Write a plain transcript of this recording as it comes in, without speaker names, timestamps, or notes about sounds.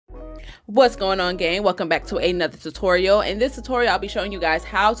What's going on, gang? Welcome back to another tutorial. In this tutorial, I'll be showing you guys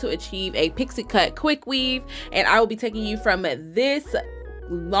how to achieve a pixie cut quick weave, and I will be taking you from this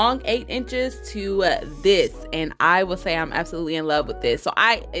long 8 inches to this, and I will say I'm absolutely in love with this. So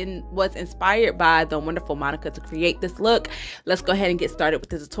I was inspired by the wonderful Monica to create this look. Let's go ahead and get started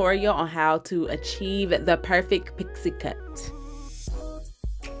with the tutorial on how to achieve the perfect pixie cut.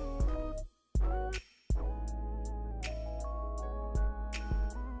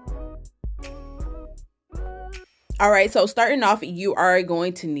 Alright, so starting off, you are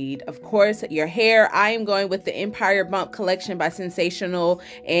going to need, of course, your hair. I am going with the Empire Bump collection by Sensational,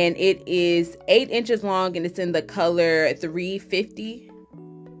 and it is 8 inches long and it's in the color 350.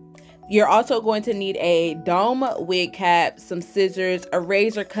 You're also going to need a dome wig cap, some scissors, a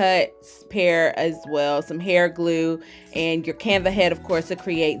razor cut pair as well, some hair glue, and your Canva head, of course, to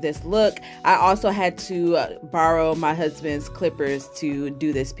create this look. I also had to borrow my husband's clippers to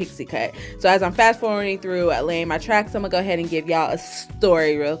do this pixie cut. So as I'm fast forwarding through laying my tracks, I'm gonna go ahead and give y'all a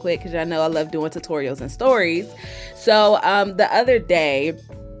story real quick, because y'all know I love doing tutorials and stories. So the other day,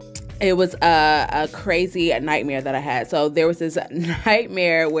 it was a crazy nightmare that I had. So there was this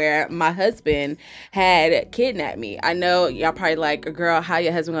nightmare where my husband had kidnapped me. I know y'all probably like, girl, how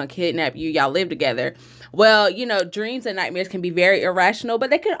your husband gonna kidnap you? Y'all live together. Well, you know, dreams and nightmares can be very irrational, but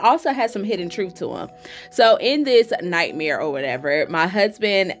they can also have some hidden truth to them. So in this nightmare or whatever, my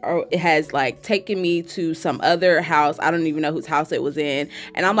husband has like taken me to some other house. I don't even know whose house it was in.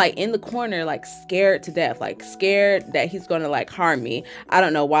 And I'm like in the corner, like scared to death, like scared that he's going to like harm me. I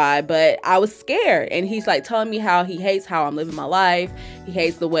don't know why, but I was scared. And he's like telling me how he hates how I'm living my life. He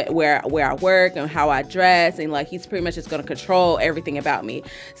hates the way where I work and how I dress. And like, he's pretty much just going to control everything about me.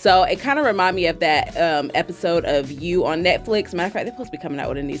 So it kind of reminded me of that episode of You on Netflix. Matter of fact, they're supposed to be coming out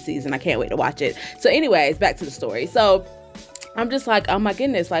with a new season. I can't wait to watch it. So anyways, back to the story. So I'm just like, oh my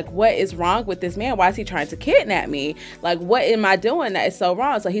goodness, like what is wrong with this man? Why is he trying to kidnap me? Like, what am I doing that is so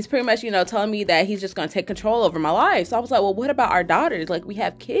wrong? So he's pretty much, you know, telling me that he's just going to take control over my life. So I was like, well, what about our daughters? Like, we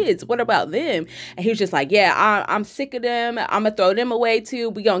have kids. What about them? And he was just like, yeah, I'm sick of them. I'm going to throw them away too.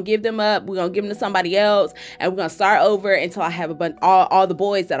 We're going to give them up. We're going to give them to somebody else. And we're going to start over until I have a bunch, all the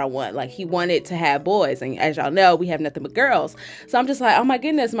boys that I want. Like, he wanted to have boys. And as y'all know, we have nothing but girls. So I'm just like, oh my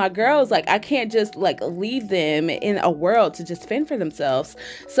goodness, my girls, like, I can't just like leave them in a world to just fend for themselves.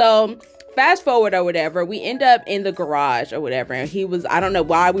 So fast forward or whatever, we end up in the garage or whatever, and he was, I don't know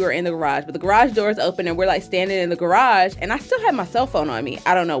why we were in the garage, but the garage door is open and we're like standing in the garage, and I still had my cell phone on me.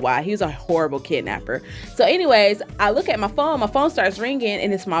 I don't know why. He was a horrible kidnapper. So anyways, I look at my phone starts ringing,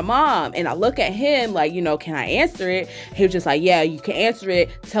 and it's my mom, and I look at him like, you know, can I answer it? He was just like, yeah, you can answer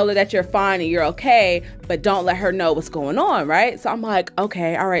it. Tell her that you're fine and you're okay, but don't let her know what's going on, right? So I'm like,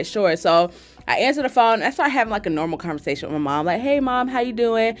 okay, all right, sure. So I answer the phone and I start having like a normal conversation with my mom, like, hey mom, how you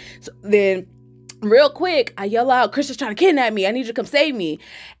doing? So then real quick, I yell out, Christian's trying to kidnap me. I need you to come save me.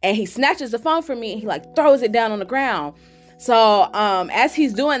 And he snatches the phone from me and he like throws it down on the ground. So as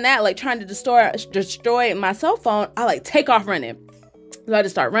he's doing that, like trying to destroy my cell phone, I like take off running. So I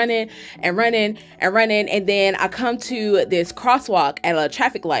just start running and running and running. And then I come to this crosswalk at a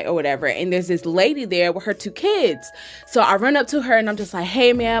traffic light or whatever. And there's this lady there with her 2 kids. So I run up to her and I'm just like,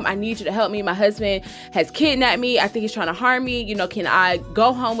 hey, ma'am, I need you to help me. My husband has kidnapped me. I think he's trying to harm me. You know, can I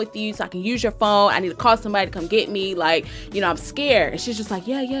go home with you so I can use your phone? I need to call somebody to come get me. Like, you know, I'm scared. And she's just like,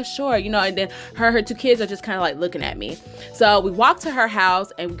 yeah, sure. You know, and then her 2 kids are just kind of like looking at me. So we walk to her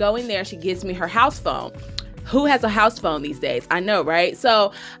house and we go in there. She gives me her house phone. Who has a house phone these days? I know, right?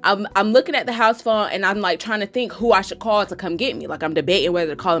 So I'm looking at the house phone and I'm like trying to think who I should call to come get me. Like I'm debating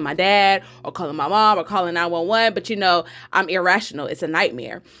whether to call my dad or calling my mom or calling 911. But you know, I'm irrational. It's a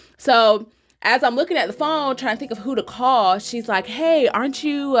nightmare. So as I'm looking at the phone, trying to think of who to call, she's like, hey, aren't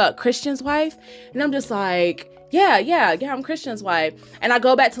you Christian's wife? And I'm just like, yeah, I'm Christian's wife. And I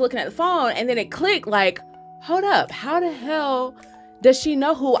go back to looking at the phone and then it clicked like, hold up, how the hell does she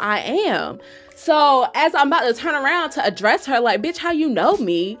know who I am? So as I'm about to turn around to address her, like, bitch, how you know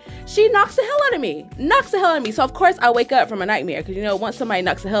me? She knocks the hell out of me. So of course I wake up from a nightmare, because you know, once somebody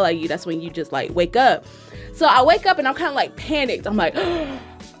knocks the hell out of you, that's when you just like wake up. So I wake up and I'm kind of like panicked. I'm like,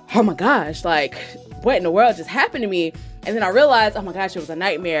 oh my gosh, like what in the world just happened to me? And then I realized, oh my gosh, it was a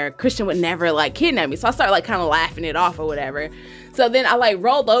nightmare. Christian would never like kidnap me. So I started like kind of laughing it off or whatever. So then I like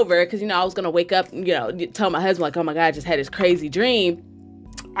rolled over because, you know, I was going to wake up, you know, tell my husband like, oh my God, I just had this crazy dream.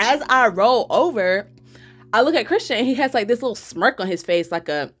 As I roll over, I look at Christian and he has like this little smirk on his face, like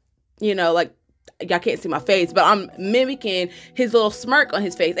a, you know, like y'all can't see my face, but I'm mimicking his little smirk on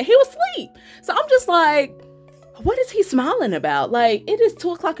his face, and he was asleep. So I'm just like, what is he smiling about? Like, it is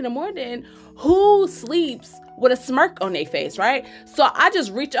 2 o'clock in the morning. Who sleeps with a smirk on their face, right? So I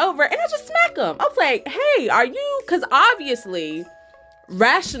just reach over and I just smack him. I was like, hey, are you, because obviously,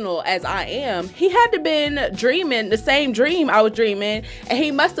 rational as I am, he had to been dreaming the same dream I was dreaming, and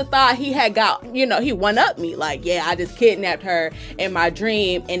he must have thought he had got, you know, he one up me, like, yeah, I just kidnapped her in my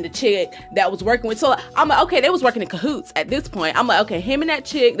dream, and the chick that was working with, so I'm like, okay, they was working in cahoots at this point. I'm like, okay, him and that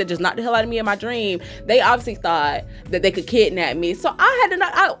chick that just knocked the hell out of me in my dream, they obviously thought that they could kidnap me. So I had to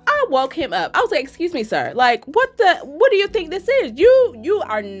I woke him up. I was like, excuse me, sir, like, what do you think this is? You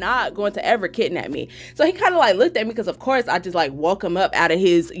are not going to ever kidnap me. So he kind of like looked at me, because of course I just like woke him up out of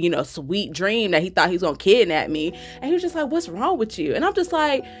his, you know, sweet dream that he thought he was gonna kidnap me. And he was just like, what's wrong with you? And I'm just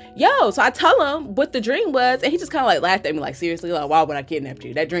like, yo. So I tell him what the dream was, and he just kind of like laughed at me, like, seriously, like, why would I kidnap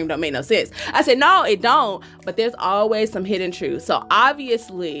you? That dream don't make no sense. I said, no, it don't, but there's always some hidden truth. So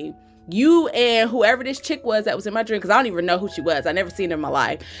obviously you and whoever this chick was that was in my dream, because I don't even know who she was, I never seen her in my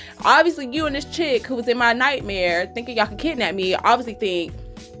life, obviously you and this chick who was in my nightmare thinking y'all can kidnap me, obviously think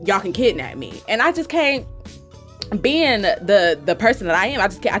y'all can kidnap me. And I just can't, being the person that I am, I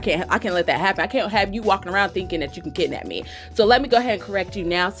can't let that happen. I can't have you walking around thinking that you can kidnap me. So let me go ahead and correct you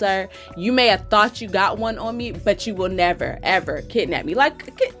now, sir. You may have thought you got one on me, but you will never ever kidnap me.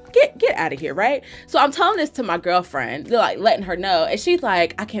 Like, get out of here, right? So I'm telling this to my girlfriend, like letting her know, and she's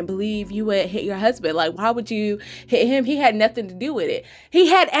like, I can't believe you would hit your husband. Like, why would you hit him? He had nothing to do with it. He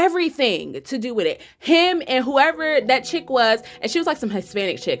had everything to do with it. Him and whoever that chick was, and she was like some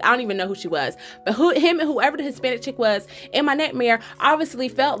Hispanic chick. I don't even know who she was, but him and whoever the Hispanic chick was in my nightmare obviously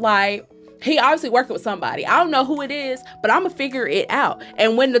felt like he obviously working with somebody. I don't know who it is, but I'm gonna figure it out.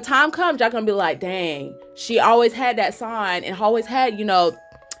 And when the time comes, y'all gonna be like, dang, she always had that sign and always had, you know,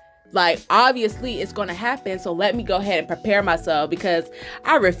 like, obviously it's gonna happen. So let me go ahead and prepare myself, because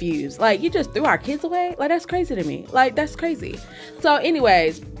I refuse. Like, you just threw our kids away? Like, that's crazy to me. Like, that's crazy. So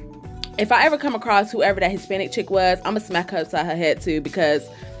anyways, if I ever come across whoever that Hispanic chick was, I'm gonna smack her upside her head too, because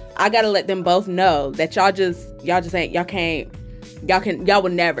I gotta let them both know that y'all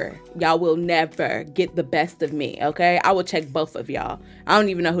will never get the best of me, okay? I will check both of y'all. I don't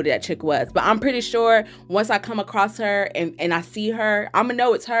even know who that chick was, but I'm pretty sure once I come across her and I see her, I'm gonna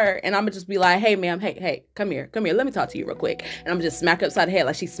know it's her, and I'm gonna just be like, hey ma'am, hey, come here, let me talk to you real quick. And I'm gonna just smack her upside the head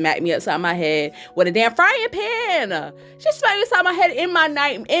like she smacked me upside my head with a damn frying pan. She smacked me upside my head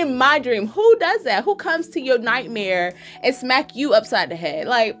in my dream. Who does that? Who comes to your nightmare and smack you upside the head?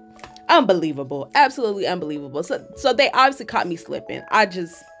 Like, unbelievable. Absolutely unbelievable. So they obviously caught me slipping.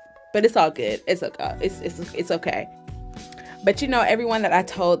 But it's all good. It's okay. It's okay. But you know, everyone that I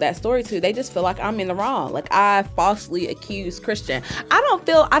told that story to, they just feel like I'm in the wrong. Like, I falsely accused Christian. I don't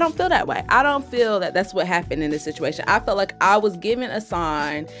feel that way. I don't feel that that's what happened in this situation. I felt like I was given a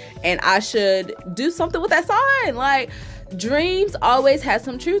sign and I should do something with that sign. Like, dreams always have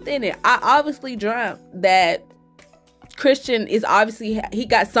some truth in it. I obviously dreamt that Christian is obviously, he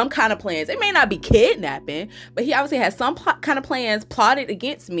got some kind of plans. It may not be kidnapping, but he obviously has some kind of plans plotted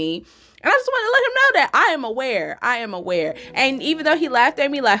against me. And I just want to let him know that I am aware. And even though he laughed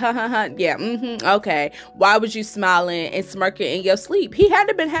at me like, yeah, okay. Why was you smiling and smirking in your sleep? He had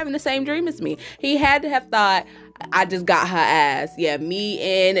to have been having the same dream as me. He had to have thought, I just got her ass. Yeah, me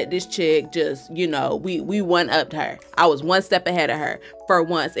and this chick just, you know, we one-upped her. I was one step ahead of her for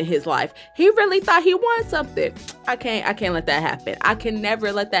once in his life. He really thought he won something. I can't let that happen. I can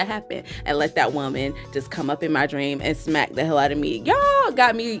never let that happen and let that woman just come up in my dream and smack the hell out of me. No,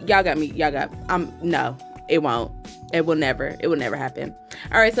 it won't. It will never happen.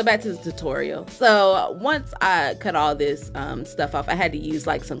 All right, so back to the tutorial. So once I cut all this stuff off, I had to use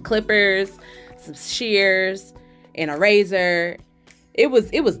like some clippers, some shears, and a razor. It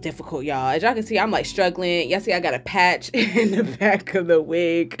was difficult, y'all. As y'all can see, I'm like struggling. Y'all see I got a patch in the back of the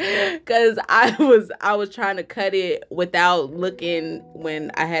wig because I was trying to cut it without looking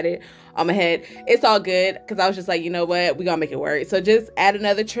when I had it on my head. It's all good because I was just like, you know what, we gonna make it work. So just add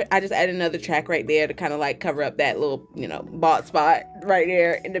another I just added another track right there to kind of like cover up that little, you know, bald spot right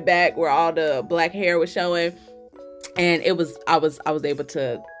there in the back where all the black hair was showing. And I was able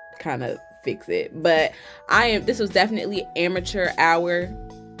to kind of fix it. But this was definitely amateur hour.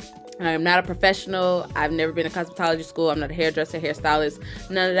 I am not a professional. I've never been to cosmetology school. I'm not a hairdresser, hairstylist,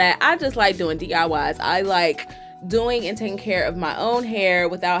 none of that. I just like doing DIYs. I like doing and taking care of my own hair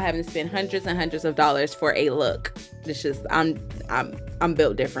without having to spend hundreds and hundreds of dollars for a look. It's just, I'm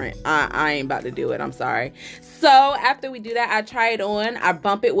built different. I ain't about to do it. I'm sorry. So after we do that, I try it on. I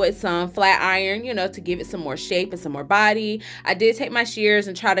bump it with some flat iron, you know, to give it some more shape and some more body. I did take my shears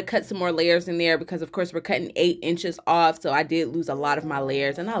and try to cut some more layers in there because, of course, we're cutting 8 inches off. So I did lose a lot of my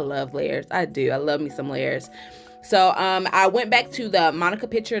layers, and I love layers. I do. I love me some layers. So I went back to the Monica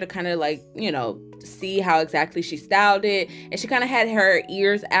picture to kind of like, you know, see how exactly she styled it. And she kind of had her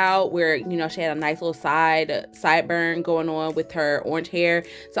ears out where, you know, she had a nice little sideburn going on with her orange hair.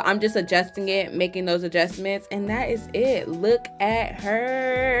 So I'm just adjusting it, making those adjustments, and that is it. Look at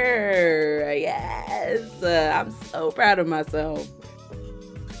her. Yes, I'm so proud of myself.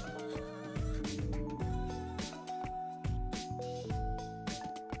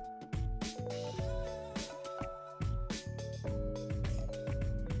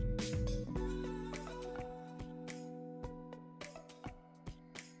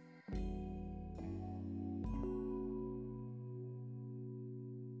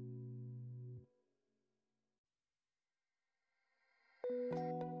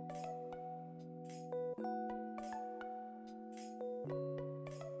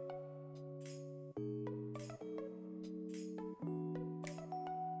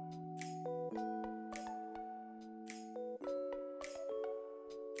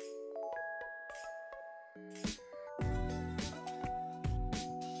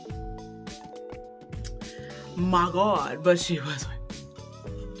 My God, but she was worth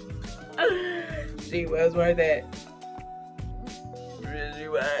it. She was worth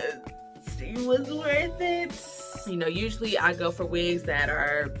it. You know, usually I go for wigs that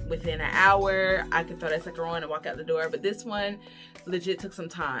are within an hour. I can throw that sucker on and walk out the door, but this one legit took some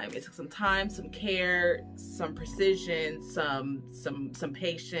time. It took some time, some care, some precision, some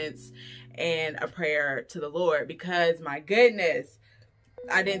patience, and a prayer to the Lord, because my goodness,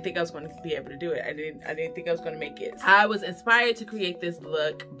 I didn't think I was going to be able to do it. I didn't think I was going to make it. I was inspired to create this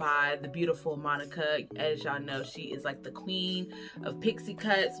look by the beautiful Monica. As y'all know, she is like the queen of pixie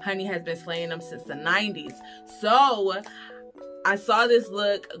cuts. Honey has been slaying them since the 90s. So I saw this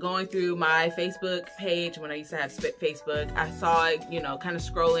look going through my Facebook page when I used to have Facebook. I saw it, you know, kind of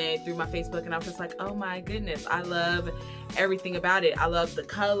scrolling through my Facebook, and I was just like, oh my goodness, I love everything about it. I love the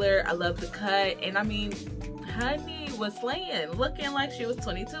color, I love the cut, and I mean, Honey was slaying, looking like she was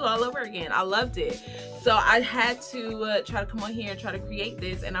 22 all over again. I loved it. So I had to try to come on here and try to create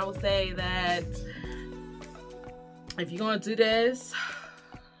this, and I will say that if you're gonna do this,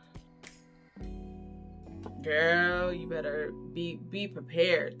 girl, you better be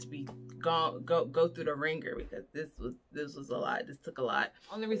prepared to be go through the ringer, because this was a lot. This took a lot.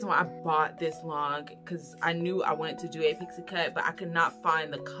 Only reason why I bought this long, because I knew I wanted to do a pixie cut, but I could not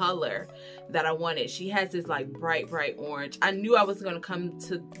find the color that I wanted. She has this like bright orange. I knew I wasn't going to come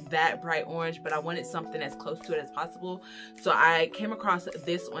to that bright orange, but I wanted something as close to it as possible. So I came across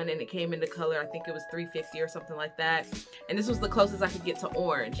this one, and it came in the color, I think it was 350 or something like that, and this was the closest I could get to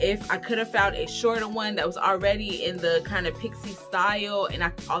orange. If I could have found a shorter one that was already in the kind of pixie style, and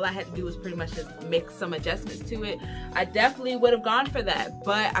all I had to do was pretty much just make some adjustments to it, I definitely would have gone for that,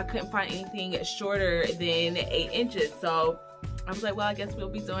 but I couldn't find anything shorter than 8 inches. So I was like, well, I guess we'll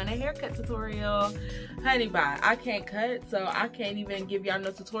be doing a haircut tutorial. Honey, bye. I can't cut, so I can't even give y'all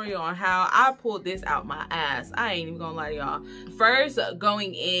no tutorial on how I pulled this out my ass. I ain't even gonna lie to y'all. First,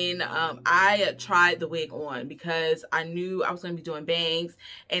 going in, I tried the wig on because I knew I was gonna be doing bangs,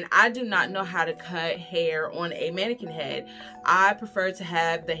 and I do not know how to cut hair on a mannequin head. I prefer to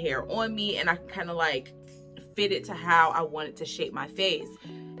have the hair on me, and I can kind of like fit it to how I want it to shape my face.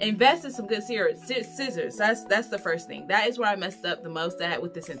 Invest in some good scissors. That's the first thing. That is where I messed up the most at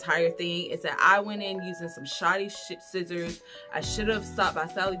with this entire thing, is that I went in using some shoddy scissors. I should have stopped by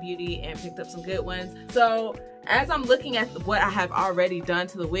Sally Beauty and picked up some good ones. So as I'm looking at what I have already done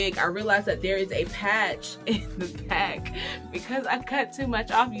to the wig, I realized that there is a patch in the back because I cut too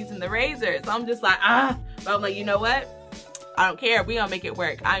much off using the razor. So I'm just like, but I'm like, you know what? I don't care. We gonna make it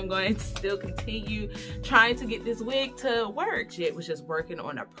work. I'm going to still continue trying to get this wig to work. Shit was just working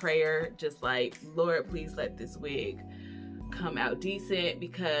on a prayer, just like, Lord, please let this wig come out decent,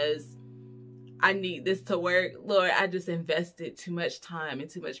 because I need this to work. Lord, I just invested too much time and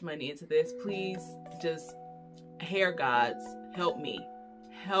too much money into this. Please, just hair gods, help me.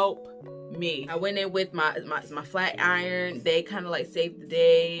 Help me. I went in with my flat iron. They kind of like saved the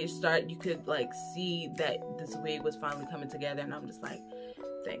day. You could like see that this wig was finally coming together, and I'm just like,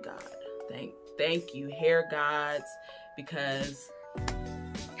 thank God. Thank you, hair gods, because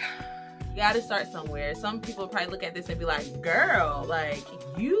you gotta start somewhere. Some people probably look at this and be like, girl, like,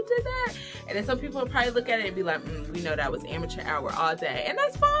 you did that? And then some people will probably look at it and be like, we know that was amateur hour all day. And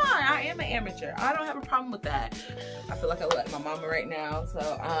that's fine. I am an amateur. I don't have a problem with that. I feel like I let my mama right now. So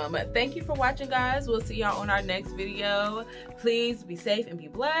thank you for watching, guys. We'll see y'all on our next video. Please be safe and be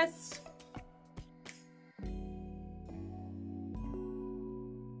blessed.